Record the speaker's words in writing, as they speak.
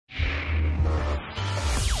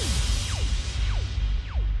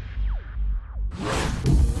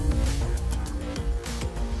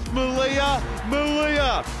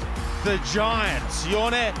Molia, the giant,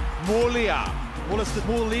 Sione, Molia. Well, it's the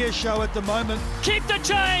Molia show at the moment. Keep the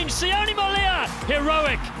change, Sione Molia,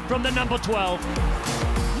 heroic from the number 12.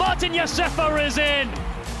 Martin Iosefo is in.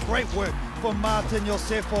 Great work for Martin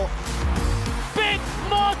Iosefo. Big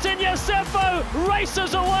Martin Iosefo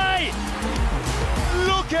races away.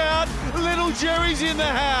 Look out, little Jerry's in the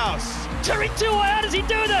house. Jerry Tuwai, how does he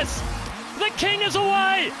do this? The king is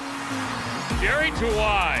away. Jerry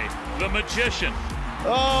Tuwai, the magician.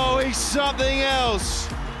 Oh, he's something else.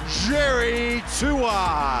 Jerry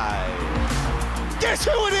Tuwai. Guess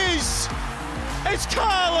who it is? It's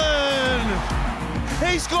Carlin.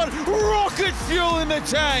 He's got rocket fuel in the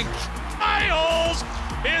tank. Miles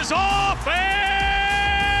is off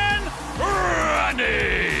and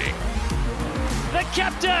running. The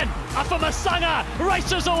captain, Afamasaga,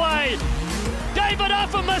 races away. David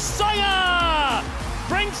Afamasaga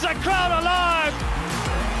brings the crowd alive.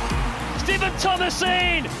 Stephen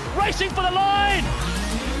Tomasin racing for the line.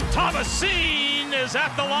 Tomasin is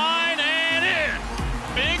at the line and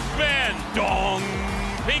in. Big Ben, Dong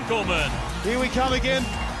Pinkelman. Here we come again.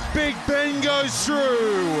 Big Ben goes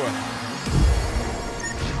through.